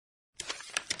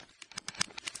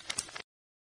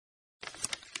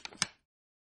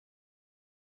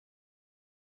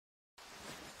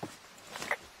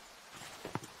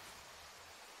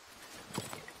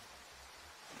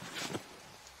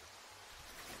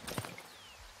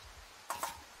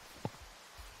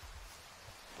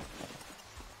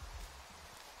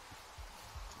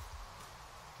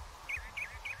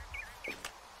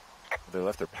They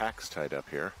left their packs tied up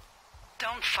here.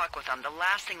 Don't fuck with them. The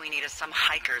last thing we need is some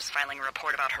hikers filing a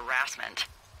report about harassment.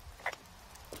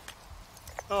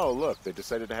 Oh, look, they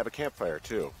decided to have a campfire,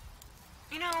 too.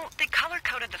 You know, they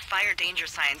color-coded the fire danger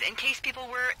signs in case people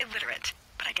were illiterate.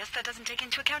 But I guess that doesn't take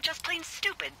into account just plain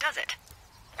stupid, does it?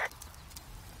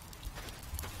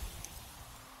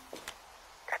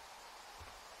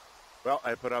 Well,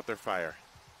 I put out their fire.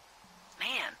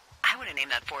 Man, I would have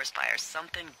named that forest fire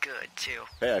something good, too.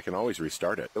 Hey, I can always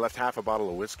restart it. They left half a bottle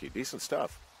of whiskey. Decent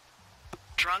stuff.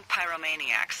 Drunk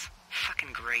pyromaniacs.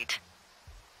 Fucking great.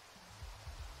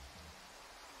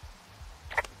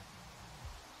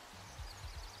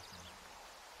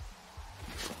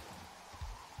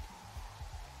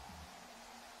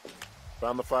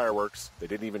 Found the fireworks. They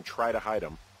didn't even try to hide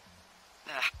them.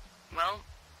 Well,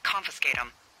 confiscate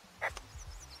them.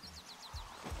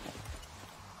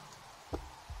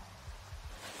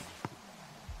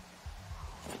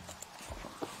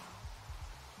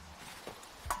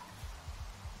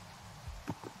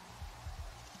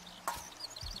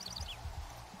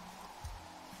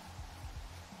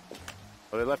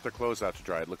 Well, they left their clothes out to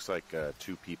dry. It looks like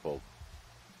 2 people.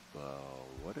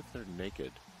 What if they're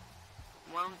naked?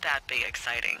 Won't that be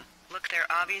exciting? Look, they're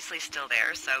obviously still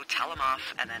there, so tell them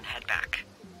off and then head back.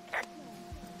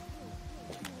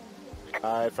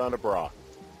 I found a bra.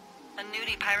 A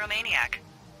nudie pyromaniac.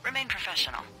 Remain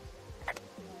professional.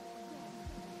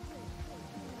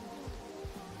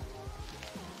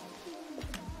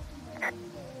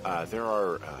 There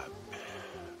are,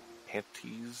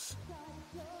 panties?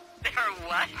 There are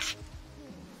what?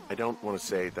 I don't want to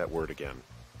say that word again.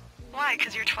 Why,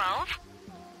 'cause you're 12?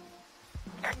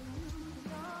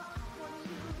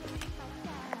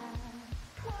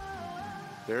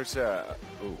 There's a...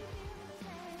 Ooh.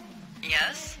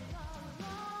 Yes?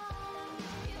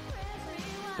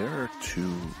 There are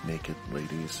 2 naked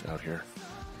ladies out here.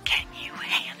 Can you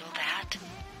handle that?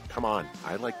 Come on,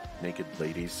 I like naked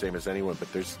ladies, same as anyone,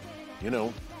 but there's, you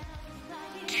know...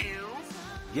 2?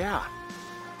 Yeah.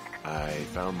 I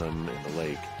found them in the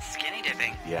lake. Skinny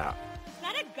dipping. Yeah. Is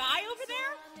that a guy over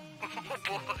there? Oh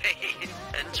boy,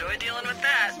 enjoy dealing with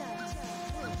that.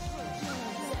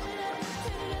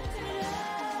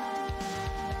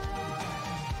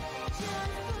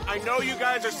 I know you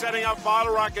guys are setting up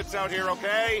bottle rockets out here,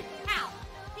 okay? How?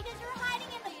 Because you're hiding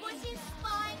in the bushes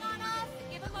spying on us?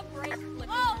 Give him a break.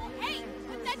 Oh, hey,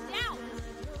 put that down.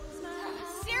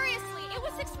 Seriously, it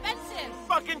was expensive.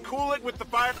 Fucking cool it with the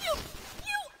fire... You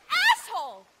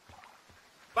asshole!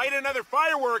 Light another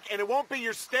firework and it won't be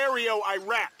your stereo I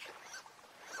wreck.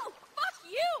 Oh, fuck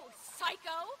you,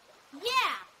 psycho.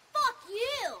 Yeah, fuck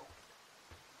you.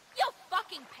 You'll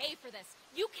fucking pay for this.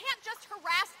 You can't just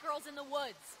harass girls in the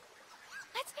woods.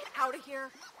 Let's get out of here.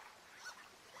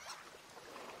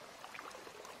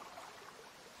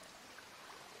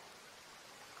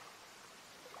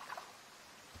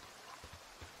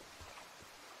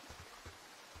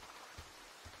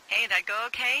 Hey, that go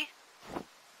okay?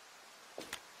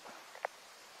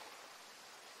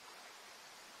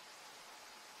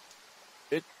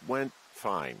 It went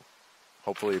fine.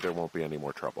 Hopefully there won't be any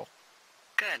more trouble.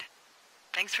 Good.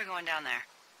 Thanks for going down there.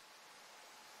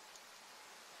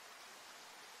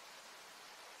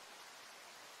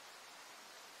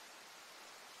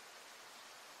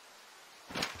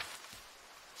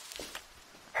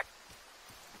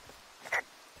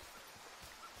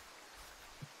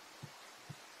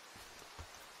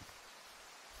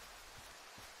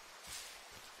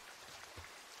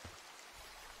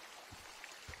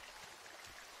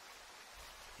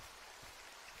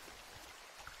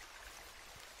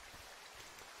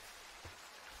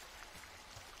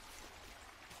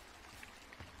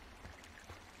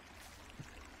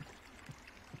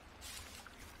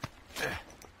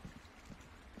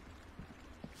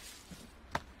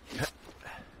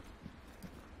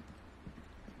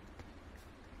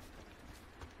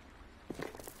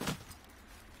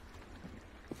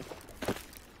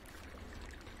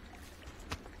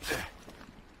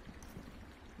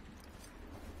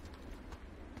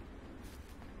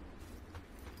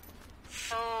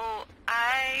 So,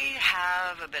 I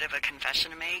have a bit of a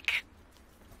confession to make.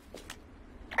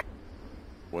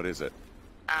 What is it?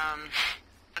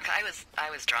 Look, I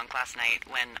was drunk last night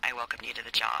when I welcomed you to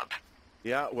the job.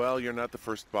 Yeah, well, you're not the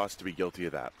first boss to be guilty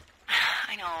of that.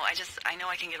 I know, I know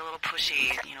I can get a little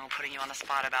pushy, you know, putting you on the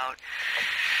spot about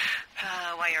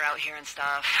why you're out here and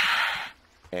stuff.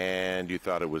 And you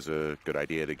thought it was a good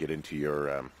idea to get into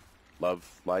your,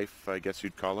 love life, I guess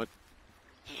you'd call it?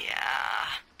 Yeah.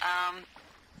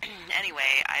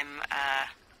 Anyway,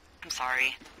 I'm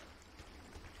sorry.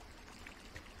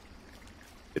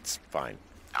 It's fine.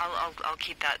 I'll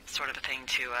keep that sort of a thing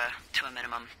to a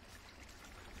minimum.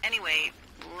 Anyway,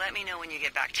 let me know when you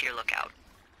get back to your lookout.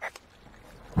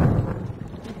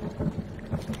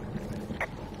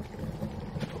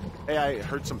 Hey, I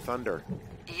heard some thunder.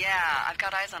 Yeah, I've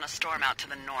got eyes on a storm out to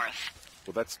the north.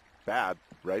 Well, that's bad,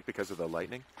 right? Because of the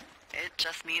lightning? It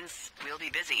just means we'll be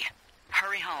busy.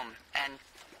 Hurry home, and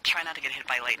try not to get hit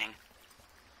by lightning.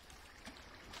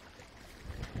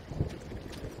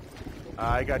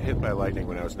 I got hit by lightning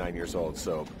when I was 9 years old,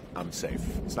 so I'm safe.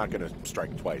 It's not going to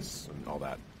strike twice and all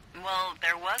that. Well,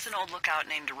 there was an old lookout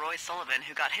named Roy Sullivan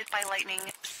who got hit by lightning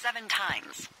 7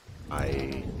 times.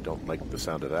 I don't like the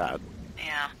sound of that.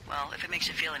 Yeah, well, if it makes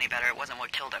you feel any better, it wasn't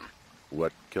what killed him.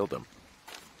 What killed him?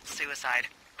 Suicide.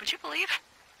 Would you believe?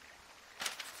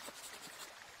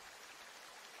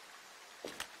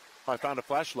 I found a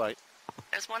flashlight.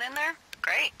 There's one in there?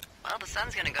 Great. Well, the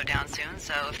sun's gonna go down soon,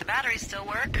 so if the batteries still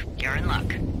work, you're in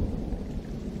luck.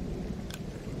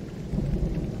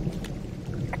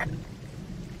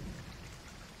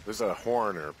 There's a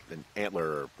horn or an antler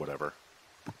or whatever.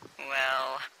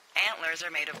 Well, antlers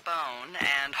are made of bone,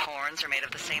 and horns are made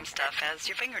of the same stuff as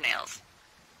your fingernails.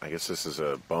 I guess this is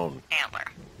a bone. Antler.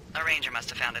 A ranger must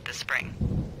have found it this spring.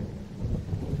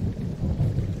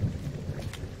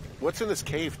 What's in this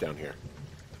cave down here?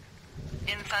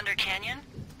 In Thunder Canyon?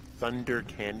 Thunder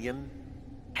Canyon?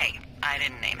 Hey, I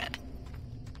didn't name it.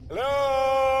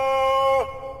 Hello?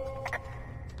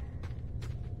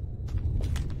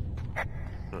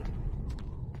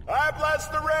 I bless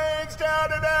the rains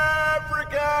down in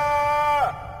Africa!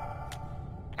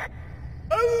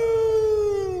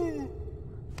 Ooh!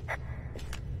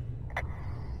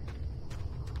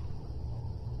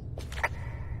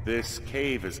 This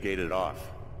cave is gated off.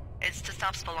 It's to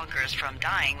stop spelunkers from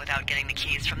dying without getting the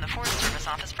keys from the Forest Service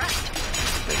office first.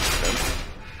 Makes sense.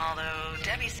 Although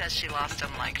Debbie says she lost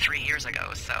them like 3 years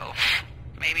ago, so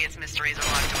maybe its mysteries are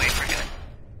locked away for good.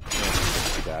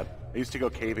 That's too bad. I used to go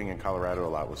caving in Colorado a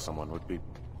lot with someone. Would be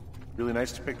really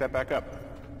nice to pick that back up.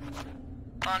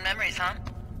 Fond memories, huh?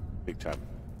 Big time.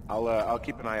 I'll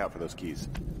keep an eye out for those keys.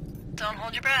 Don't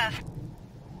hold your breath.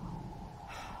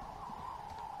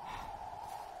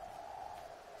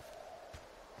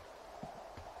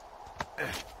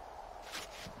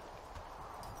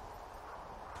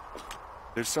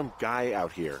 There's some guy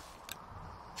out here.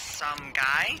 Some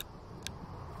guy?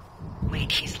 Wait,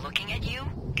 he's looking at you?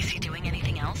 Is he doing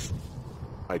anything else?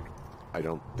 I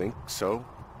don't think so.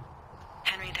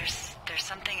 Henry, there's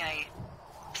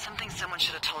something someone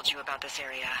should have told you about this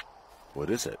area. What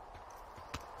is it?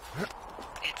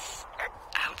 It's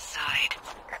outside.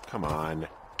 Come on.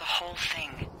 The whole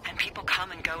thing. And people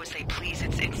come and go as they please.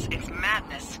 It's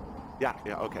madness. Yeah,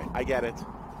 okay. I get it.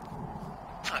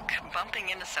 Look, bumping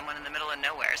into someone in the middle of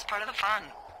nowhere is part of the fun.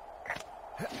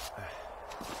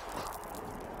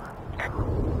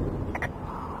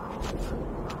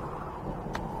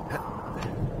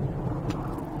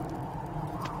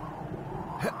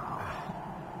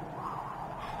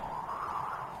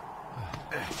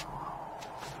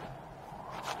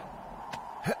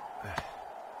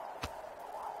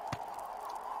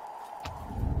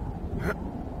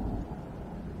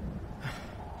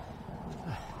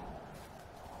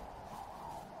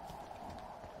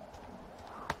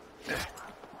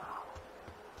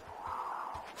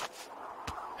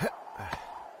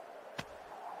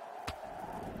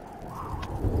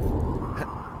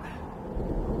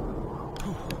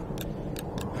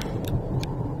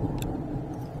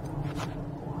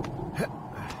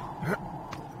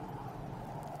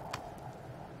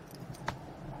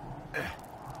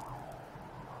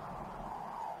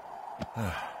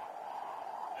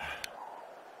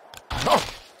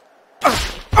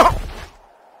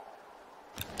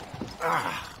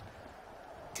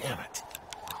 Damn it.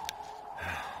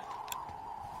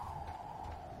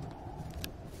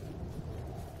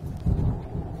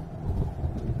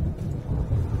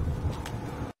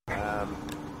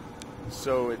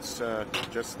 So it's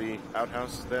just the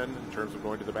outhouse then, in terms of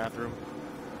going to the bathroom?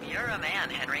 You're a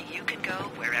man, Henry. You can go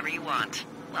wherever you want.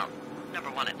 Well, number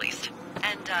one at least.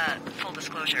 And, full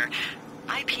disclosure,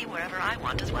 I pee wherever I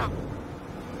want as well.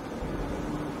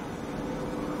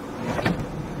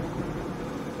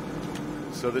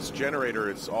 So this generator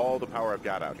is all the power I've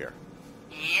got out here?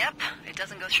 Yep. It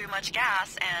doesn't go through much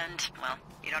gas, and, well,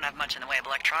 you don't have much in the way of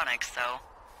electronics, so...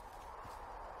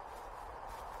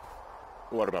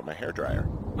 What about my hairdryer?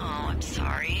 Oh, I'm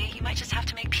sorry. You might just have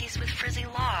to make peace with frizzy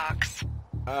locks.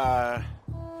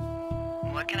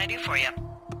 What can I do for you?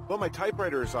 Well, my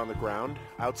typewriter is on the ground,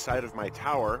 outside of my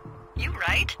tower. You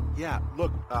right? Yeah,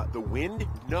 look, the wind?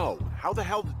 No. How the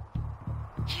hell...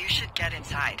 You should get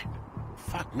inside.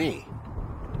 Fuck me.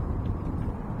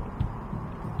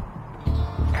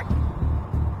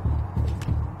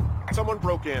 Someone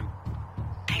broke in.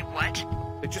 Hey, what?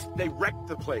 They wrecked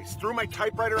the place. Threw my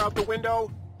typewriter out the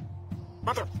window.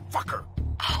 Motherfucker!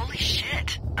 Holy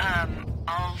shit.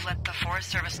 I'll let the Forest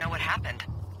Service know what happened.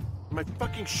 My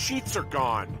fucking sheets are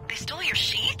gone. They stole your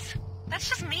sheets? That's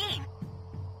just mean.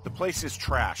 The place is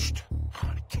trashed.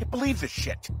 I can't believe this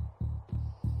shit.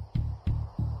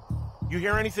 You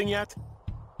hear anything yet?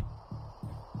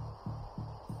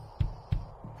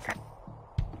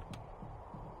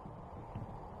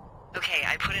 Okay,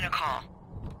 I put in a call.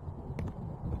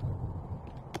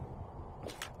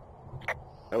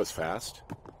 That was fast.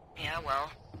 Yeah, well,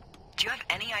 do you have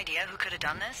any idea who could have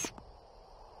done this?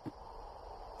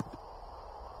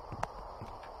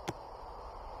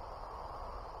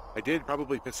 I did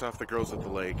probably piss off the girls at the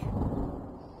lake.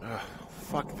 Ugh,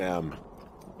 fuck them.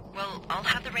 Well, I'll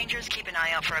have the Rangers keep an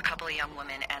eye out for a couple of young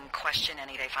women and question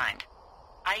any they find.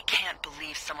 I can't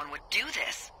believe someone would do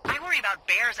this. I worry about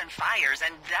bears and fires,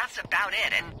 and that's about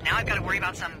it. And now I've got to worry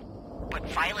about some,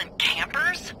 violent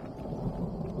campers?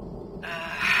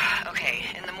 Okay,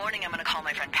 in the morning I'm gonna call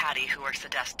my friend Patty, who works the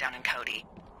desk down in Cody.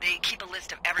 They keep a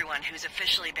list of everyone who's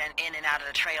officially been in and out of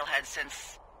the trailhead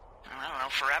since, I don't know,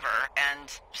 forever, and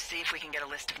see if we can get a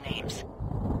list of names.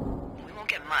 We won't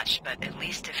get much, but at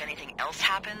least if anything else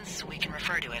happens, we can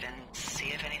refer to it and see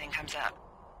if anything comes up.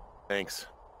 Thanks.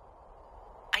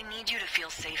 I need you to feel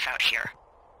safe out here.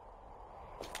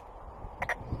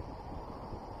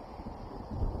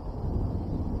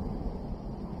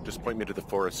 Just point me to the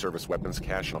Forest Service weapons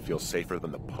cache and I'll feel safer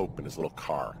than the Pope in his little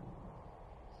car.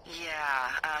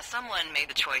 Yeah, someone made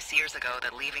the choice years ago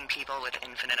that leaving people with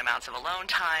infinite amounts of alone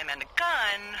time and a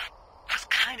gun was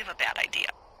kind of a bad idea.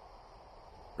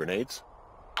 Grenades?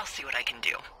 I'll see what I can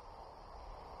do.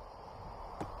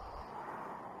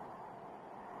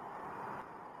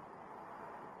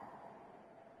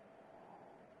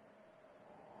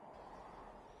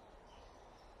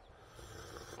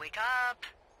 Wake up!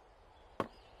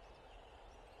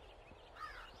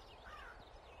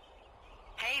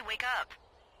 Hey, wake up!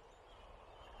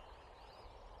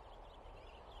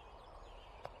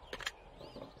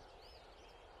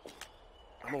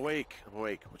 I'm awake.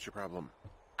 What's your problem?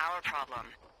 Our problem.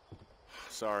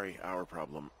 Sorry, our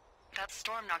problem. That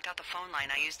storm knocked out the phone line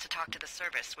I used to talk to the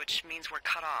service, which means we're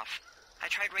cut off. I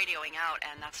tried radioing out,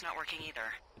 and that's not working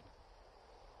either.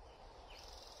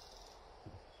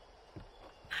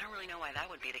 I don't really know why that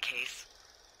would be the case.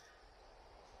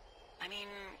 I mean,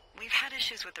 we've had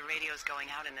issues with the radios going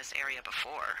out in this area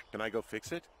before. Can I go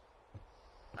fix it?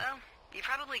 Well, you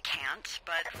probably can't,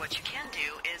 but what you can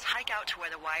do is hike out to where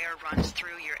the wire runs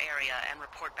through your area and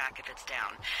report back if it's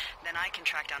down. Then I can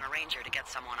track down a ranger to get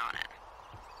someone on it.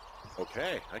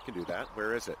 Okay, I can do that.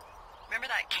 Where is it? Remember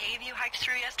that cave you hiked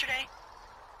through yesterday?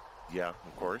 Yeah,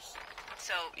 of course.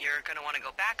 So you're going to want to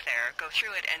go back there, go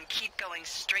through it, and keep going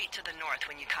straight to the north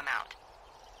when you come out.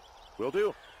 Will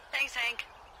do. Thanks, Hank.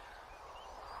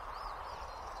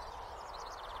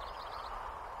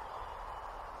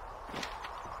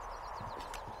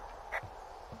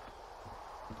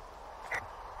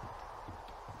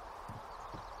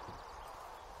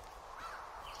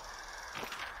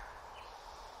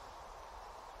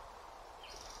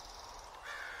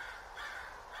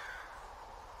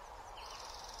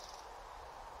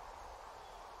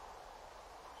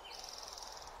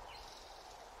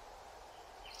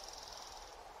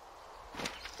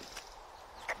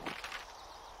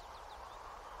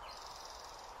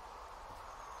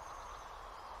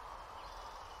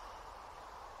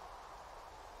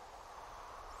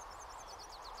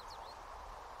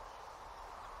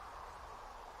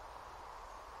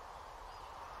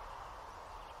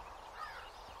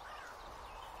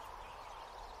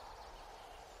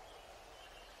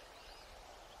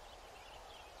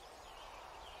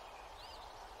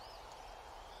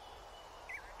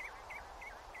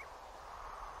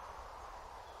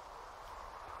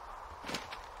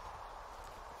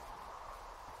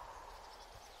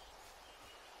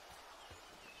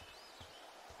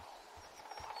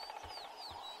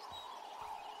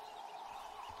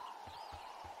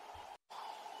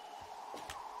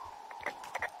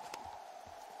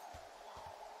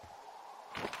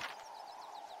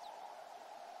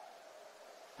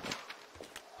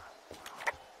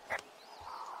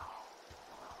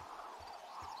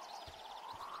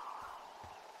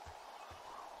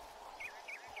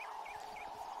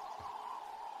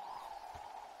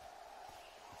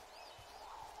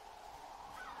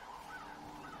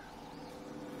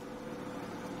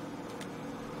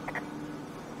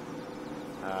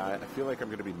 I feel like I'm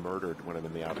going to be murdered when I'm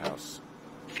in the outhouse.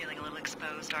 Feeling a little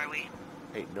exposed, are we?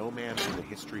 Hey, no man in the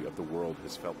history of the world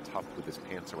has felt tough with his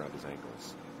pants around his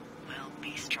ankles. Well,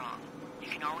 be strong. You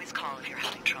can always call if you're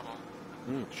having trouble.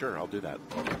 Sure, I'll do that.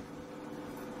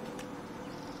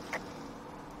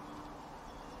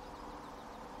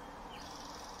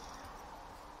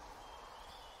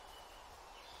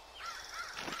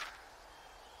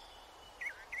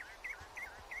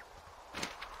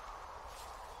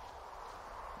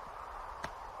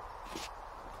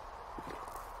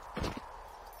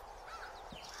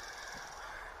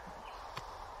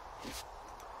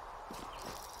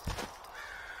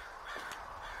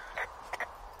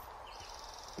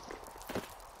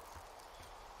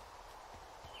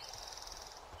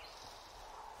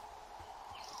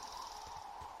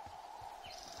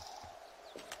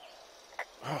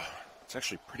 Oh, it's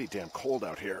actually pretty damn cold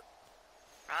out here.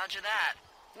 Roger that.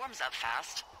 Warms up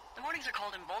fast. The mornings are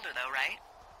cold in Boulder, though, right?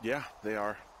 Yeah, they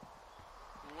are.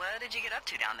 What did you get up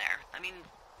to down there? I mean,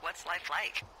 what's life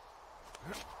like?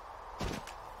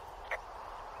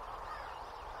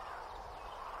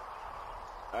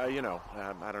 I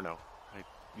don't know. I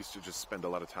used to just spend a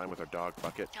lot of time with our dog,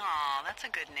 Bucket. Aw, that's a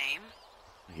good name.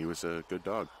 He was a good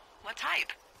dog. What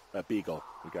type? A beagle.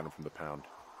 We got him from the pound.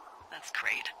 That's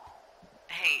great.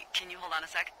 Hey, can you hold on a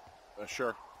sec?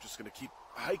 Sure. Just gonna keep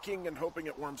hiking and hoping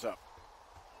it warms up.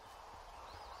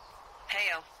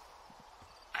 Heyo.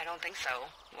 I don't think so.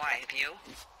 Why, have you?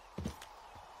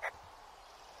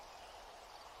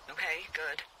 Okay,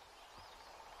 good.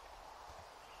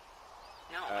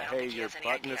 No, I don't Hey, think he your has any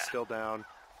button idea. is still down.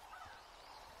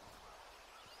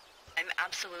 I'm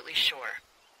absolutely sure.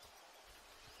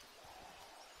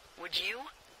 Would you?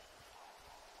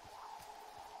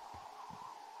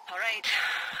 All right.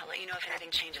 I'll let you know if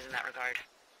anything changes in that regard.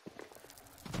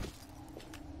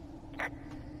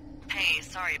 Hey,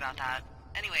 sorry about that.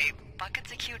 Anyway,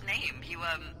 Bucket's a cute name. You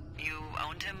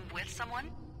owned him with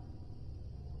someone?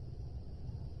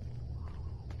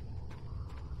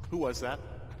 Who was that?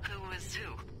 Who was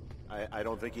who? I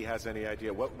don't think he has any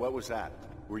idea. What was that?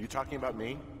 Were you talking about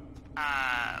me?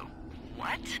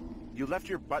 What? You left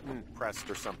your button pressed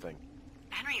or something.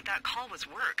 Henry, that call was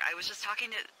work. I was just talking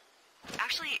to...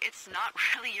 Actually, it's not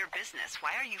really your business.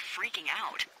 Why are you freaking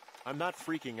out? I'm not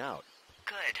freaking out.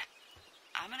 Good.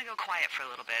 I'm gonna go quiet for a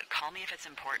little bit. Call me if it's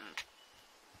important.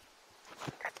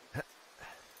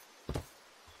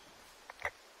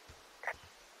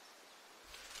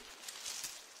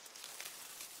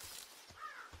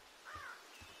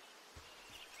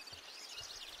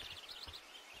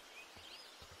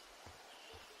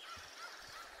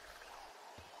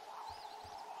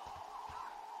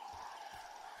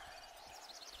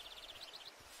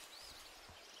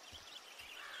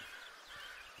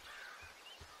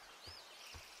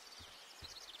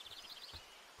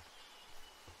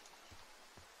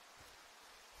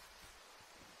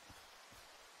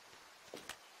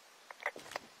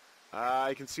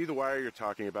 I can see the wire you're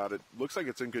talking about. It looks like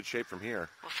it's in good shape from here.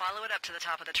 We'll follow it up to the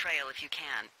top of the trail if you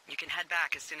can. You can head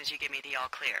back as soon as you give me the all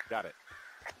clear. Got it.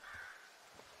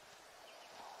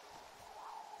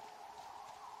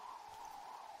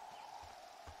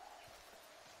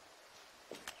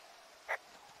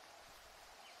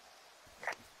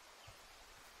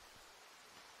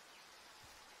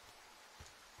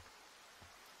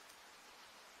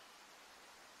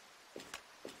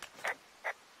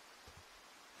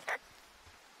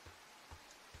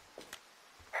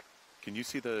 Can you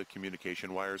see the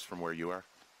communication wires from where you are?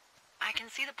 I can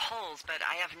see the poles, but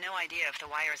I have no idea if the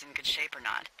wire's in good shape or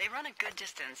not. They run a good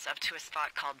distance up to a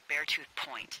spot called Beartooth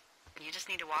Point. You just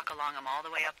need to walk along them all the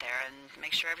way up there and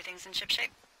make sure everything's in ship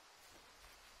shape.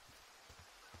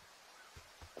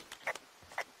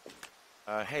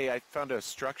 Hey, I found a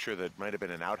structure that might have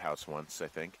been an outhouse once, I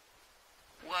think.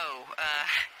 Whoa,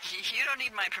 you don't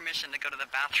need my permission to go to the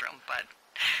bathroom, but,